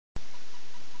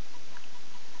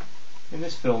In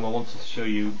this film I wanted to show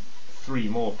you 3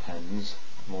 more pens.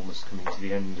 I'm almost coming to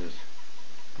the end of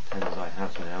the pens I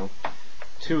have now.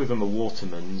 2 of them are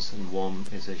Watermans and 1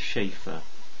 is a Sheaffer.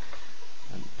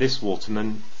 And this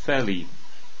Waterman, fairly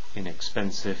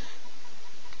inexpensive,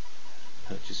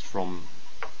 purchased from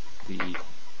the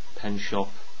pen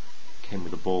shop, came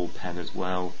with a ball pen as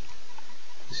well.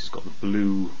 This has got the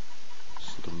blue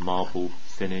sort of marble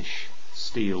finish,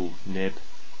 steel nib,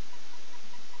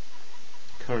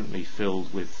 currently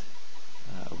filled with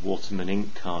a Waterman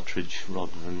ink cartridge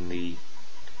rather than the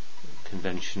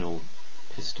conventional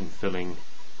piston filling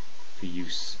for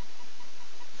use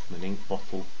from an ink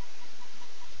bottle.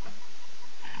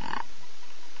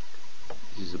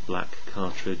 This is a black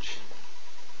cartridge.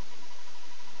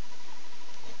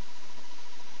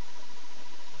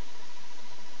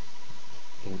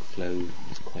 Ink flow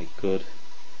is quite good.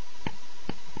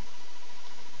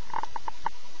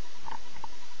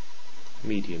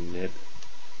 Medium nib.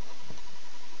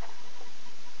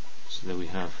 So there we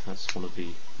have, that's one of the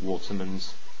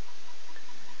Watermans.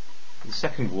 The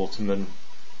second Waterman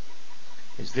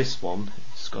is this one.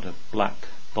 It's got a black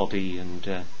body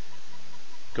and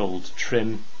gold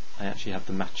trim. I actually have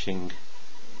the matching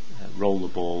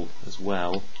rollerball as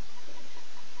well.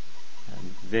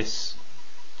 And this,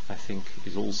 I think,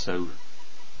 is also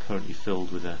currently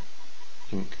filled with a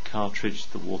ink cartridge,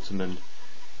 the Waterman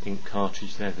ink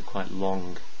cartridge there. They're quite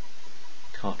long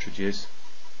cartridges.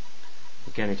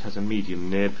 Again, it has a medium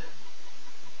nib.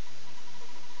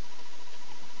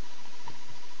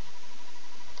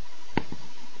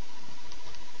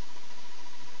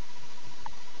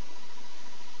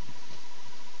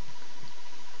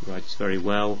 Writes very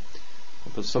well,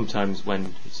 but sometimes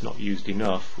when it's not used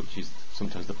enough, which is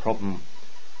sometimes the problem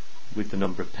with the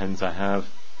number of pens I have,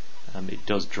 it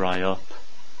does dry up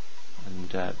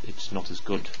and it's not as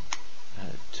good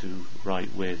to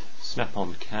write with.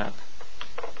 Snap-on cap.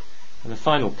 And the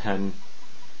final pen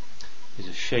is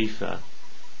a Sheaffer.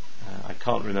 I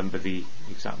can't remember the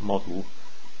exact model.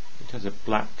 It has a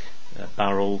black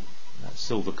barrel,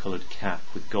 silver coloured cap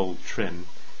with gold trim,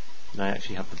 and I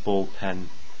actually have the ball pen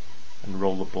and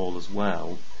rollerball as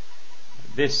well.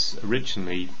 This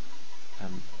originally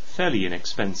fairly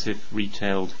inexpensive,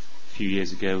 retailed a few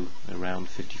years ago around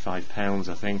 £55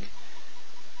 I think.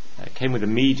 It came with a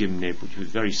medium nib which was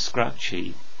very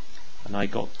scratchy, and I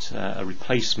got a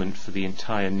replacement for the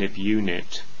entire nib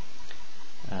unit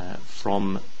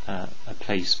from a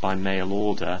place by mail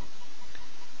order,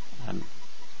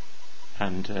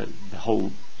 and the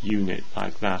whole unit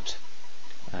like that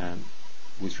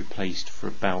was replaced for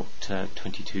about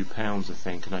 £22 I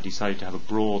think, and I decided to have a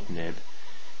broad nib.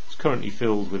 It's currently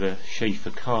filled with a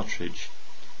Sheaffer cartridge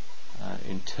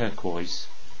in turquoise.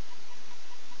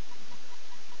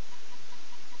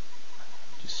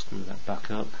 Just screw that back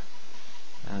up,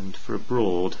 and for a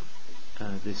broad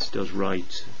this does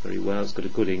write very well. It's got a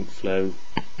good ink flow.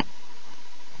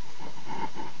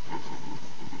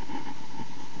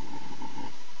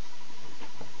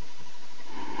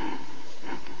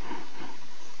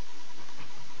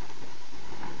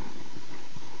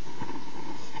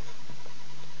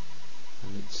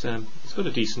 It's got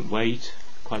a decent weight,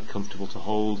 quite comfortable to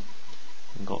hold,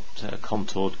 and got a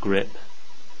contoured grip,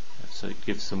 so it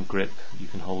gives some grip you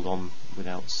can hold on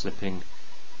without slipping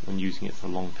when using it for a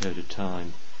long period of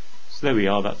time. So there we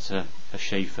are, that's a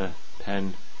Sheaffer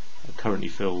pen currently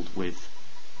filled with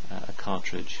a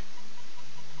cartridge.